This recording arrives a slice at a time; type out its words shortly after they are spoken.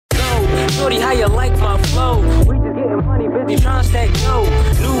Shorty, how you like my flow? We just getting money, busy trying to stack dough.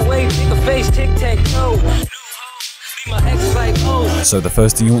 New wave, pick a face, tic-tac-toe. New hoe, be my ex like oh. So the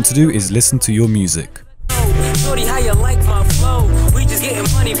first thing you want to do is listen to your music. Shorty, how you like my flow? We just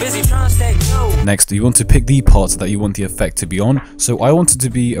getting money, busy trying to stack dough. Next, you want to pick the parts that you want the effect to be on. So I want it to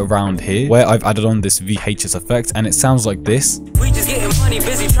be around here, where I've added on this VHS effect, and it sounds like this. We just getting money,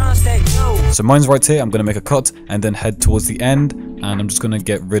 busy trying to stack dough. So mine's right here. I'm going to make a cut and then head towards the end, and I'm just going to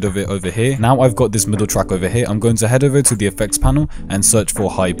get rid of it over here. Now I've got this middle track over here. I'm going to head over to the effects panel and search for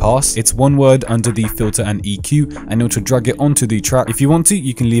Highpass. It's one word under the filter and EQ, and you want to drag it onto the track. If you want to,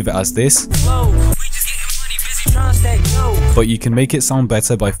 you can leave it as this. But you can make it sound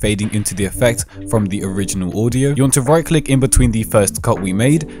better by fading into the effect from the original audio. You want to right click in between the first cut we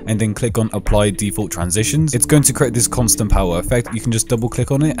made and then click on apply default transitions. It's going to create this constant power effect. You can just double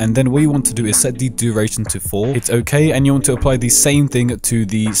click on it, and then what you want to do is set the duration to 4. It's okay, and you want to apply the same thing to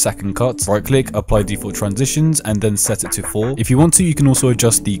the second cut. Right click, apply default transitions, and then set it to 4. If you want to, you can also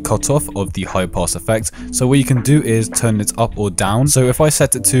adjust the cutoff of the high pass effect. So what you can do is turn it up or down. So if I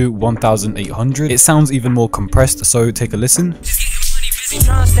set it to 1800, it sounds even more compressed. So take a listen.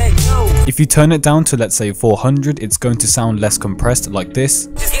 If you turn it down to, let's say, 400, it's going to sound less compressed like this.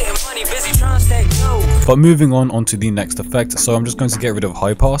 But moving on onto the next effect, so I'm just going to get rid of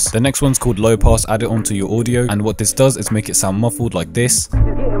high pass. The next one's called low pass. Add it onto your audio, and what this does is make it sound muffled like this.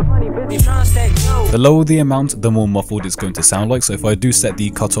 The lower the amount, the more muffled it's going to sound like. So if I do set the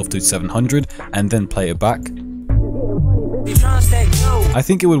cutoff to 700 and then play it back, I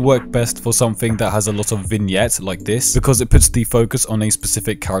think it would work best for something that has a lot of vignette like this, because it puts the focus on a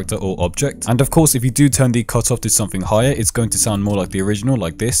specific character or object. And of course, if you do turn the cutoff to something higher, it's going to sound more like the original,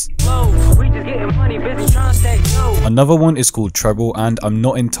 like this. Another one is called treble, and I'm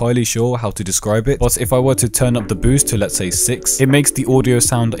not entirely sure how to describe it, but if I were to turn up the boost to, let's say, 6, it makes the audio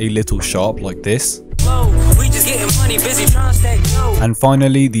sound a little sharp like this. And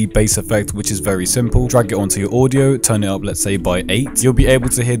finally, the bass effect, which is very simple. Drag it onto your audio, turn it up, let's say, by 8. You'll be able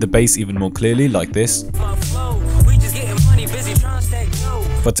to hear the bass even more clearly like this.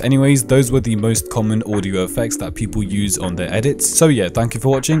 But anyways, those were the most common audio effects that people use on their edits. So yeah, thank you for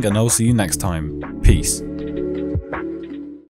watching, and I'll see you next time. Peace.